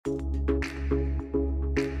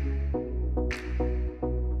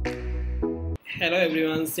Hello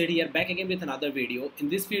everyone, Sid here back again with another video. In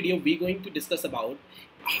this video we're going to discuss about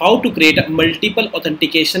how to create a multiple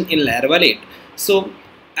authentication in Laravel 8. So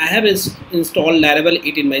I have installed Laravel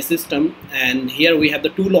 8 in my system, and here we have the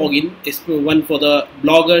two login, one for the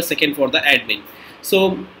blogger, second for the admin.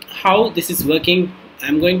 So how this is working,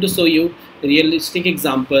 I'm going to show you a realistic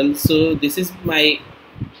example. So this is my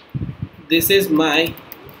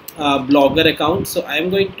blogger account. So I'm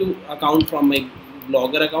going to account from my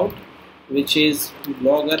blogger account, which is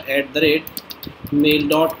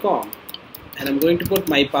blogger@mail.com, and I'm going to put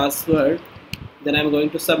my password. Then I'm going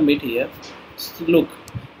to submit here. So look,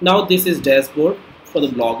 now this is dashboard for the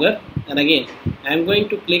blogger, and again I'm going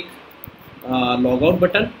to click logout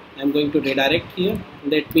button. I'm going to redirect here.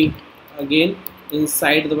 Let me again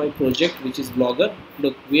inside my project, which is blogger.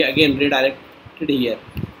 Look, we again redirected here,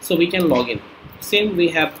 so we can log in. Same, we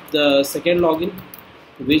have the second login,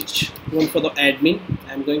 which one for the admin.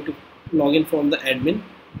 I'm going to log in from the admin.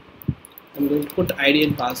 I'm going to put ID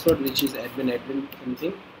and password, which is admin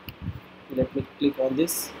something. Let me click on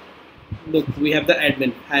this. Look, we have the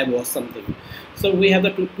admin, hi boss something. So we have the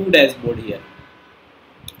two dashboard here,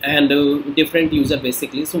 and different user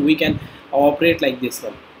basically, so we can operate like this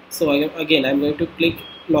one. So again I'm going to click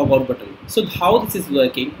logout button. So how this is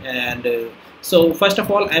working, and so first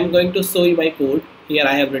of all I'm going to show you my code. Here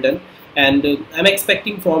I have written, and I'm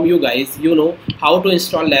expecting from you guys, how to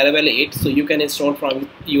install Laravel 8, so you can install from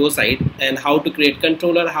your side, and how to create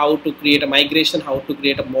controller, how to create a migration, how to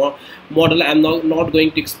create a model. I'm not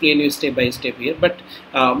going to explain you step by step here, but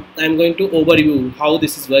I'm going to overview how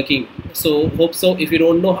this is working. So hope so. If you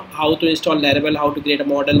don't know how to install Laravel, how to create a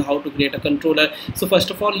model, how to create a controller, so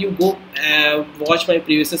first of all you go watch my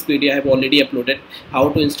previous video. I have already uploaded how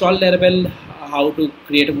to install Laravel, how to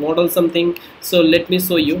create a model something. So let me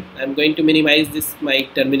show you. I'm going to minimize this my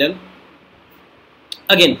terminal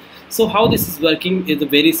again. So how this is working is a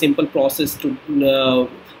very simple process to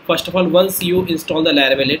first of all, once you install the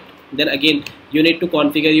Laravel 8, then again you need to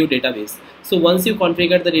configure your database. So once you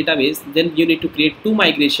configure the database, then you need to create two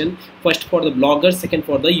migration, first for the blogger, second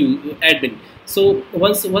for the admin. So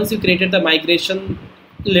once you created the migration,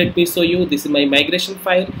 let me show you. This is my migration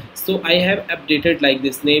file. So I have updated like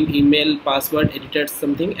this: name, email, password, edited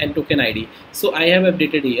something, and token ID. So I have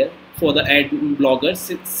updated here for the bloggers.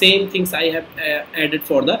 Same things I have added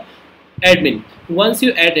for the admin. Once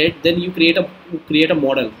you add it, then you create a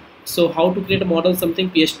model. So how to create a model?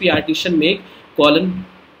 Something PHP artisan make colon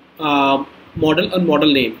model and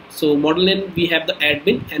model name. So model name, we have the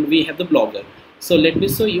admin and we have the blogger. So let me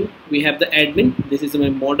show you. We have the admin. This is my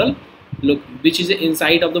model. Look, which is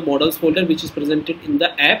inside of the models folder, which is presented in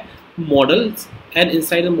the app models, and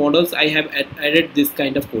inside the models I have added this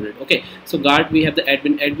kind of coded. Okay, so guard, we have the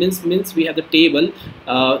admins means we have the table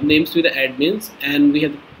names with the admins, and we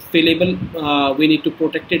have the fillable, we need to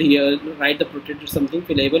protect it here, write the protected something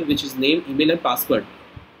fillable, which is name, email, and password.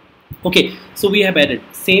 Okay, so we have added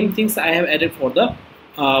same things I have added for the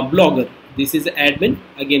blogger. This is admin.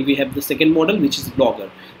 Again we have the second model, which is blogger.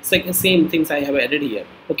 Same things I have added here.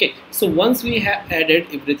 Okay, so once we have added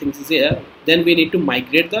everything is here, then we need to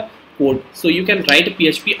migrate the code. So you can write a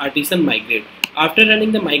PHP artisan migrate. After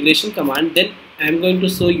running the migration command, then I'm going to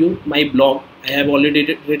show you my blog. I have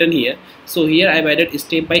already written here. So here I've added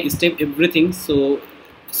step by step everything. So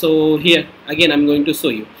here again I'm going to show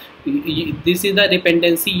you. This is the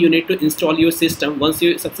dependency you need to install your system. Once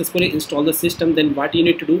you successfully install the system, then what you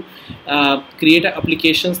need to do, create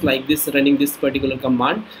applications like this running this particular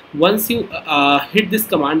command. Once you hit this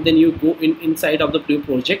command, then you go inside of the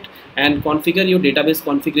project and configure your database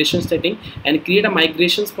configuration setting and create a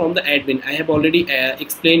migrations from the admin. I have already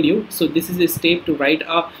explained you. So this is a step to write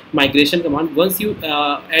a migration command. Once you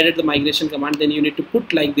added the migration command, then you need to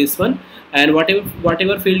put like this one, and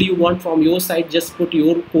whatever field you want from your side, just put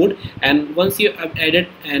your code. And once you have added,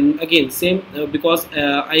 and again same because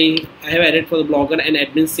I have added for the blogger and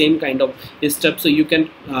admin same kind of step, so you can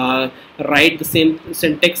write the same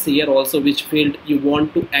syntax here also, which field you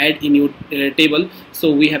want to add in your table.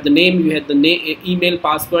 So we have the name, you have the name, email,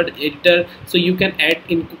 password, editor, so you can add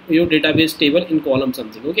in your database table in column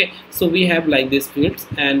something. Okay, so we have like this fields,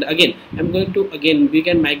 and again I'm going to we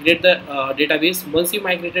can migrate the database. Once you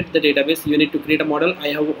migrated the database, you need to create a model. I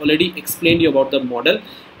have already explained you about the model.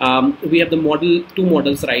 We have the model, two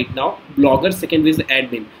models right now, blogger, second is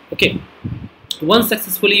admin. Okay, once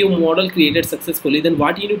successfully your model created successfully, then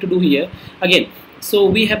what you need to do here, again So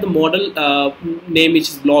we have the model name, which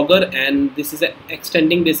is blogger, and this is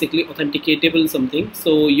extending basically authenticatable something.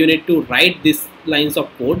 So you need to write these lines of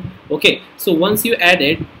code. Okay, so once you add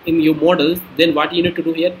it in your models, then what you need to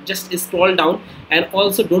do here, just scroll down, and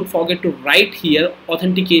also don't forget to write here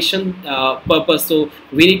authentication purpose. So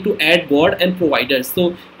we need to add guard and providers.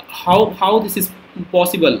 So how this is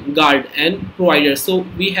possible, guard and provider. So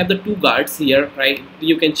we have the two guards here, right?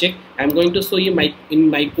 You can check. I'm going to show you my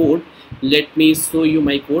code. Let me show you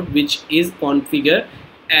my code, which is configure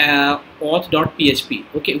auth.php.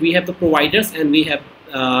 okay, we have the providers, and we have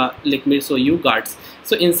let me show you guards.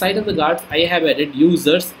 So inside of the guards I have added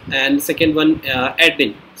users, and second one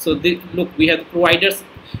admin. So look, we have the providers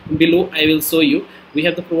below. I will show you. We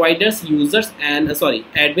have the providers, users, and sorry,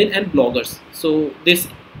 admin and bloggers. So this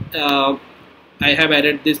I have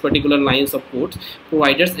added this particular lines of codes.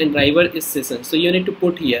 Providers and driver is session. So you need to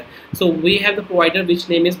put here. So we have the provider, which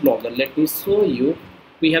name is blogger. Let me show you.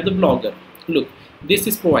 We have the blogger. Look, this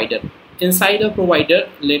is provider. Inside the provider,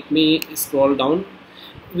 let me scroll down.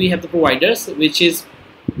 We have the providers, which is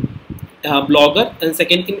blogger, and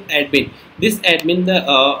second in admin. This admin,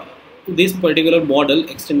 the this particular model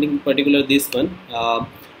extending particular this one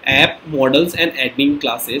app models and admin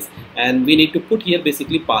classes, and we need to put here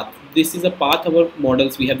basically path. This is a path our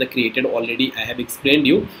models we have the created already. I have explained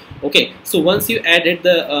you. Okay, so once you added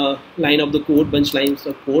the line of the code, bunch lines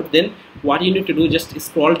of code, then what you need to do, just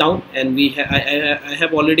scroll down, and I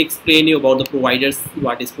have already explained you about the providers,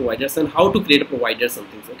 what is providers, and how to create a provider, some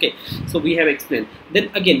things. Okay, so we have explained. Then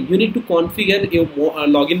again you need to configure your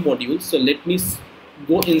login module. So let me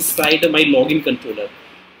go inside my login controller.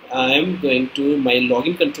 I am going to my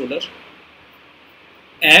login controller,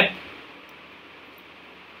 app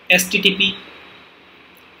http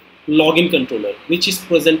login controller, which is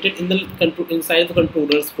presented in the inside the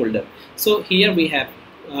controllers folder. So here we have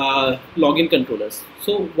login controllers.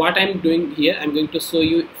 So what I'm doing here, I'm going to show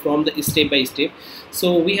you from the step by step.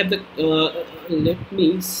 So we have the let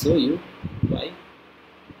me show you why.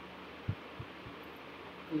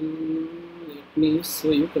 Let me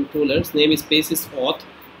show you controllers. Name is space is auth.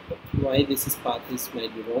 Why this is path is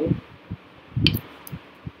might be wrong.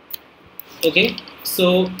 Okay,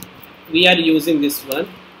 so we are using this one.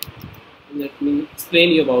 Let me explain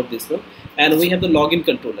you about this one. And we have the login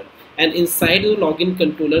controller, and inside the login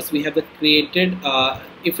controllers we have the created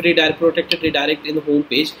if redirect, protected redirect in the home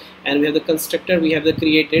page, and we have the constructor, we have the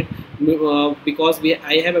created because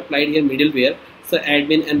I have applied here middleware, so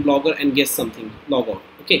admin and blogger and guess something logout.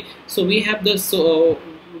 Okay, so we have the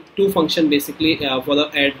two function basically for the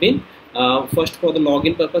admin. First, for the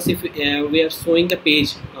login purpose, if we are showing the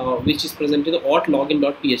page which is presented in the auth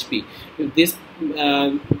login.php, this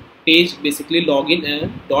page basically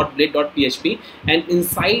login .blade.php, and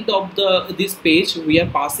inside of this page we are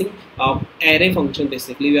passing array function.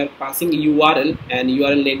 Basically we are passing URL, and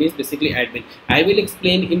URL name is basically admin. I will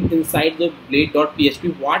explain inside the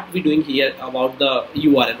blade.php what we doing here about the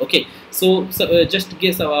URL. Okay, so just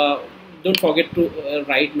guess don't forget to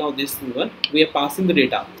write now this one. We are passing the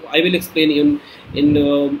data. I will explain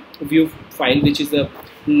in view file, which is the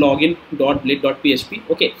login.blade.php.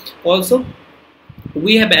 okay, also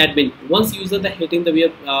we have admin. Once user the hitting the we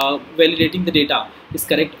are validating the data is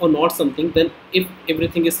correct or not something, then if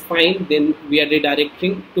everything is fine, then we are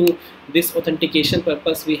redirecting to this authentication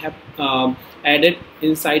purpose we have added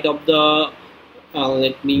inside of the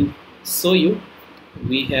let me show you.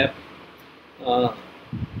 We have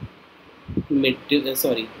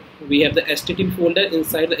sorry, we have the HTTP folder.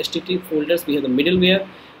 Inside the HTTP folders we have the middleware,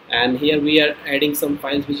 and here we are adding some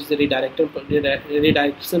files which is a redirection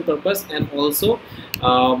purpose. And also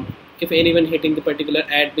if anyone hitting the particular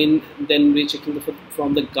admin, then we checking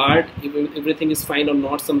from the guard if everything is fine or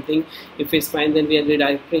not something. If it's fine, then we are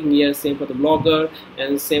redirecting here. Same for the blogger,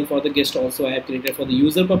 and same for the guest also I have created for the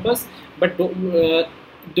user purpose, but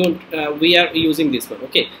don't we are using this one.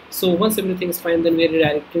 Okay, so once everything is fine, then we are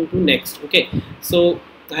redirecting to next. Okay, so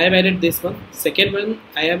I have added this one. Second one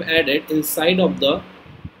I have added inside of the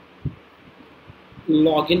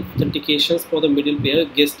login authentications for the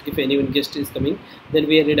middleware guest. If anyone guest is coming, then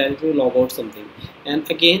we are redirecting to log out something. And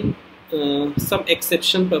again some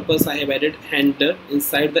exception purpose I have added handler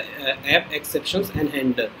inside the app exceptions and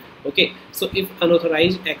handler. Okay, so if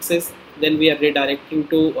unauthorized access, then we are redirecting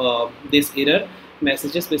to this error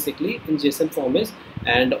messages basically in JSON format.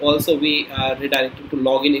 And also we are redirecting to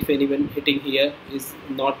login. If anyone hitting here is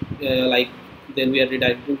not like, then we are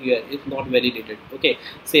redirecting here, it's not validated. Okay,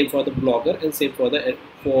 same for the blogger, and same for the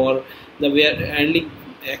we are handling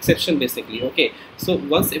exception basically. Okay, so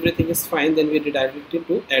once everything is fine, then we redirect it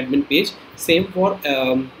to admin page. Same for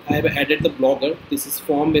I have added the blogger. This is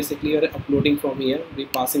form basically. You are uploading from here. We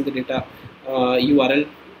passing the data URL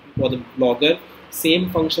for the blogger. Same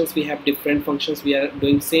functions, we have different functions. We are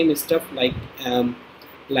doing same stuff like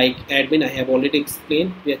admin. I have already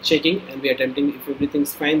explained. We are checking and we are attempting. If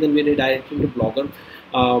everything's fine, then we redirect to blogger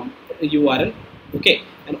URL. Okay,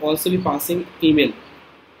 and also we passing email.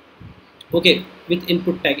 Okay, with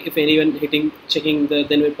input tag. If anyone checking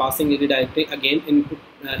then we're passing redirecting again input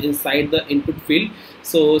inside the input field.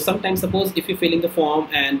 So sometimes, suppose if you fill in the form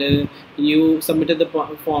and you submitted the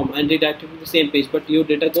form and redirected to the same page, but your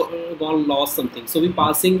data gone lost something. So we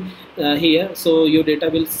passing here. So your data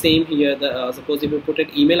will same here. Suppose if you put an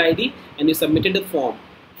email ID and you submitted the form,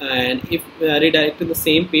 and if redirected the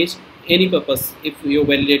same page, any purpose, if you're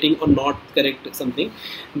validating or not correct something,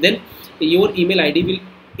 then your email ID will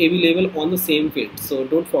available on the same field. So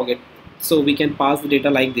don't forget. So we can pass the data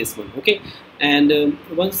like this one. Okay, and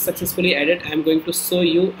once successfully added, I'm going to show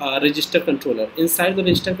you a register controller. Inside the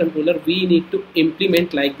register controller, we need to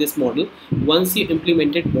implement like this model. Once you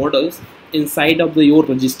implemented models inside of your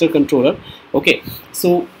register controller, okay,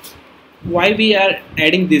 so why we are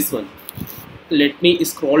adding this one? Let me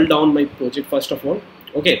scroll down my project first of all.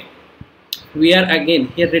 Okay, we are again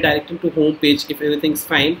here redirecting to home page if everything's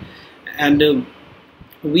fine, and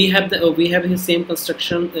we have the same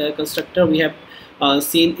constructor we have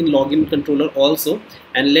seen in login controller also.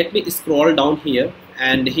 And let me scroll down here,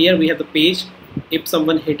 and here we have the page. If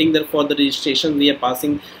someone hitting there for the registration, we are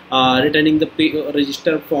passing returning the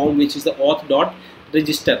register form, which is the auth dot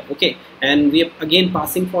register. Okay, and we are again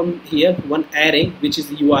passing from here one array, which is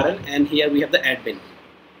the URL, and here we have the admin.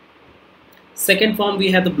 Second form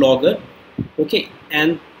we have the blogger. Okay,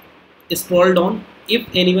 and scroll down. If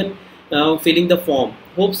anyone filling the form,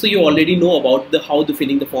 hope so you already know about the how to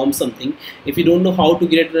filling the form something. If you don't know how to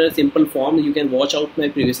get a simple form, you can watch out my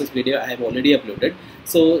previous video. I have already uploaded.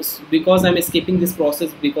 So because I'm skipping this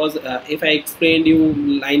process, because if I explained you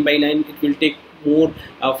line by line, it will take more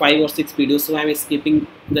 5 or 6 videos, so I'm skipping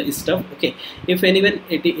the stuff. Okay, if anyone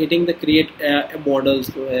hitting the create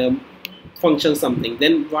models function something,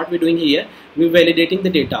 then what we're doing here, we're validating the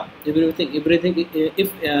data, everything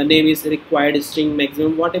if name is required, string,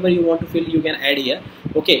 maximum, whatever you want to fill, you can add here.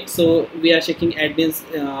 Okay, so we are checking admins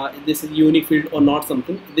this is unique field or not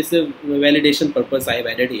something. This is a validation purpose I have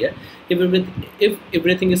added here. If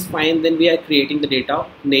everything is fine, then we are creating the data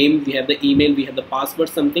name, we have the email, we have the password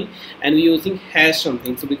something, and we're using hash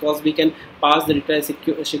something. So because we can pass the data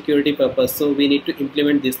security purpose, so we need to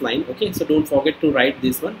implement this line. Okay, so don't forget to write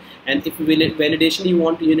this one. And if validation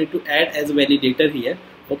you need to add as a validator here.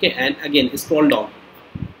 Okay, and again scroll down.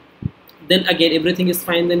 Then again everything is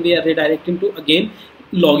fine, then we are redirecting to again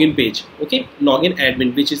login page. Okay, login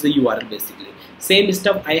admin, which is the URL basically. Same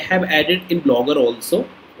stuff I have added in blogger also.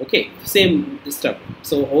 Okay, same stuff.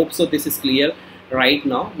 So hope so this is clear right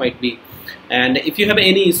now, might be. And if you have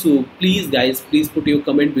any issue, please guys, please put your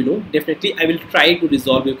comment below. Definitely I will try to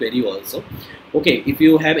resolve your query also. Okay, if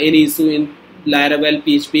you have any issue in Laravel,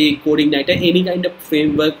 PHP, Coding Night, any kind of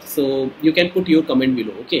framework, so you can put your comment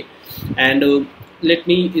below. Okay, and let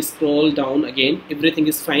me scroll down again. Everything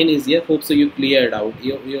is fine is here. Hope so you cleared out,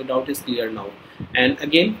 your doubt is clear now. And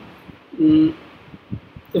again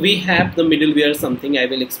we have the middleware something. I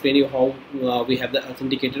will explain you how we have the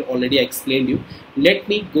authenticator. Already I explained you. Let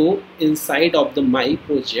me go inside of the my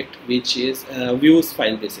project, which is views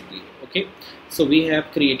file basically. Okay, so we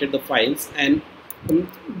have created the files, and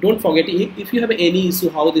don't forget, if you have any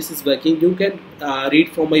issue how this is working, you can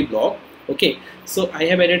read from my blog. Okay, so I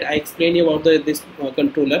explained you about this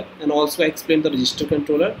controller, and also I explained the register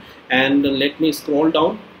controller. And let me scroll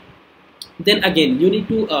down. Then again you need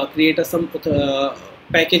to create some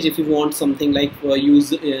package. If you want something like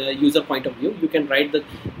user point of view, you can write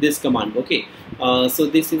this command. Okay, so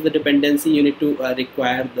this is the dependency you need to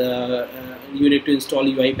require the you need to install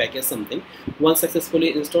UI package something. Once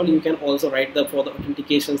successfully installed, you can also write for the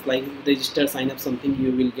authentications like register, sign up something,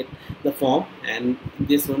 you will get the form, and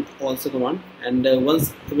this one also command. And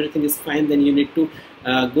once everything is fine, then you need to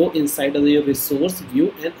go inside of your resource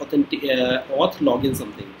view and auth login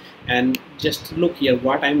something. And just look here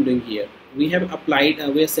what I'm doing here. We have applied,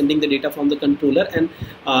 we are sending the data from the controller and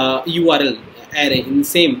URL array in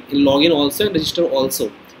login also and register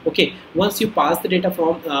also. Okay, once you pass the data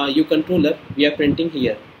from your controller, we are printing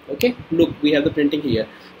here. Okay, look, we have the printing here.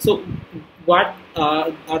 So what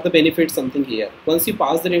are the benefits something here? Once you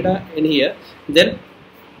pass the data in here, then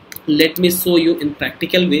let me show you in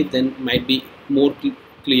practical way, then might be more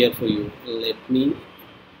clear for you. Let me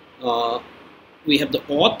we have the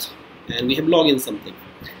auth and we have login something.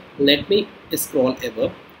 let me scroll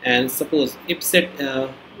above, and suppose if set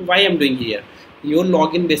why I'm doing here, your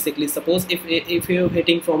login basically, suppose if you're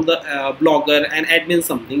hitting from the blogger and admin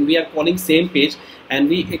something, we are calling same page, and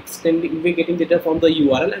we're getting data from the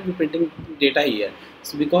URL and we're printing data here.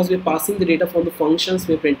 So because we're passing the data from the functions,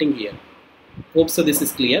 we're printing here. Hope so this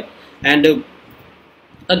is clear. And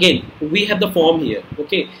again we have the form here.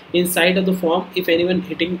 Okay, inside of the form, if anyone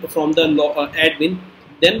hitting from the admin,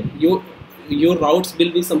 then your routes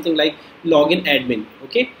will be something like login admin.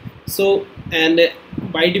 Okay, so and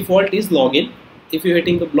by default is login. If you're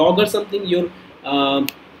hitting the blogger something, your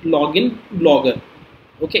login blogger.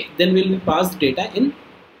 Okay, then will be passed data in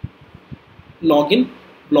login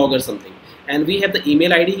blogger something, and we have the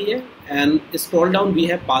email ID here, and scroll down we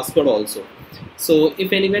have password also. So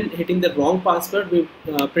if anyone hitting the wrong password, we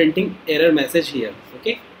printing error message here.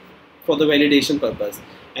 Okay, for the validation purpose.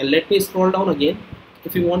 And let me scroll down again.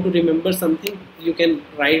 If you want to remember something, you can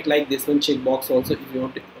write like this one, checkbox also. If you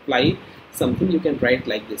want to apply something, you can write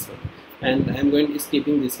like this one. And I'm going to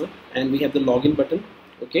skipping this one, and we have the login button.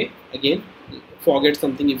 Okay, again forget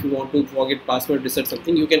something, if you want to forget password, reset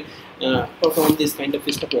something, you can perform this kind of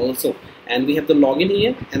stuff also. And we have the login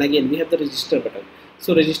here, and again we have the register button.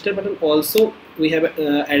 So register button also we have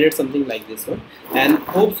added something like this one. And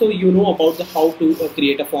hope so you know about the how to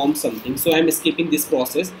create a form something. So I'm skipping this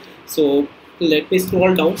process. So let me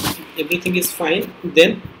scroll down, everything is fine.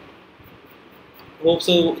 Then hope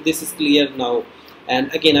so this is clear now.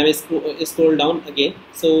 And again I will scroll down again.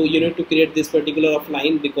 So you need to create this particular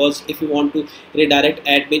offline, because if you want to redirect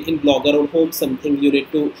admin in blogger or home something, you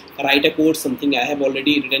need to write a code something. I have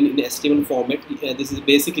already written in HTML format. This is a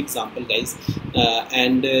basic example, guys.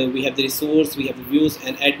 And we have the resource, we have the views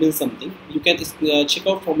and admin something. You can check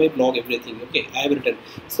out from my blog everything. Okay, I have written.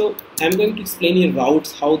 So I'm going to explain you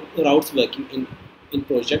routes, how routes working in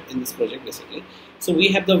this project basically. So we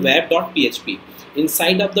have the web.php.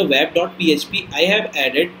 Inside of the web.php, I have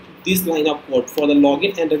added this line of code for the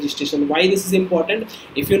login and registration. Why this is important?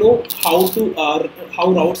 If you know how to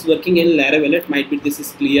how routes working in Laravel 8, might be this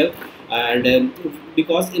is clear. And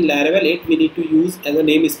because in Laravel 8 we need to use as a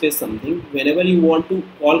namespace something. Whenever you want to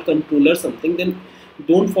call controller something, then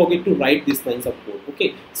don't forget to write these lines of code.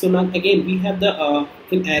 Okay, so now again we have the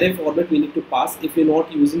in array format we need to pass if you're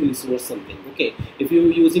not using resource something. Okay, if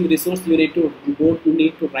you're using resource, you don't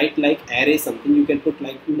need to write like array something, you can put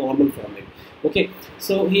like normal format. Okay,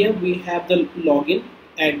 so here we have the login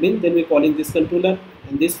admin, then we're calling this controller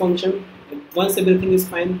and this function. Once everything is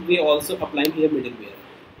fine, we also applying here middleware.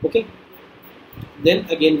 Okay, then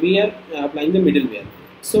again we are applying the middleware.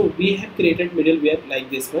 So we have created middleware like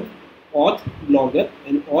this one, auth blogger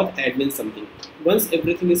and auth admin something. Once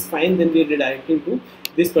everything is fine, then we are redirecting to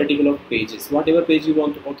this particular pages. Whatever page you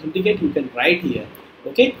want to authenticate, you can write here.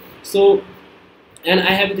 Okay, so and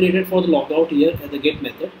I have created for the logout here the get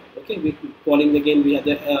method. Okay, we calling again, we have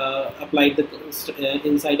the applied the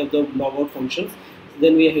inside of the logout functions.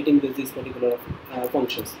 Then we are hitting this particular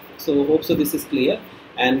functions. So hope so this is clear.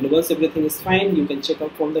 And once everything is fine, you can check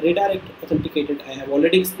out from the redirect authenticated. I have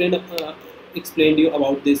already explained you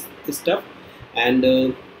about this stuff. And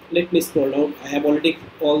let me scroll down. I have already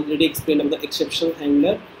explained about the exception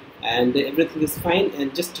handler, and everything is fine.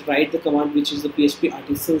 And just write the command, which is the PHP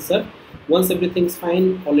artisan serve. Once everything is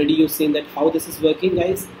fine, already you've seen that how this is working,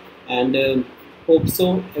 guys. And hope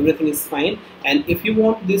so everything is fine. And if you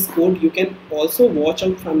want this code, you can also watch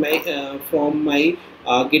out from my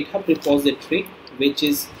GitHub repository, which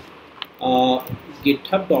is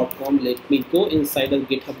github.com. Let me go inside of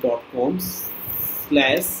github.com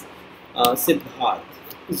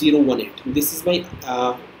 /Siddharth018. This is my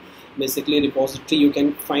basically repository. You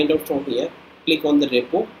can find out from here. Click on the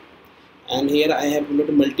repo, and here I have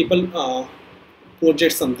multiple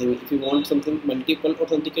projects something. If you want something multiple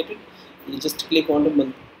authenticated, you just click on the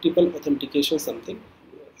multiple authentication something.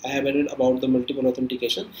 I have added about the multiple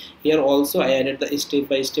authentication. Here also I added the step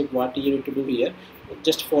by step what you need to do here.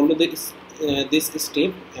 Just follow this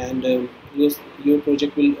step, and your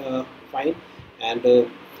project will fine. And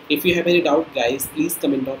if you have any doubt, guys, please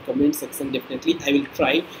comment on comment section. Definitely I will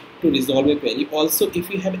try to resolve a query. Also, if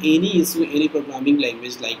you have any issue, any programming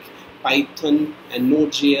language like Python and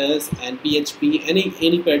Node.js and PHP,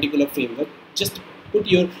 any particular framework, just put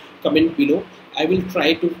your comment below. I will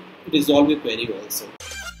try to resolve your query also.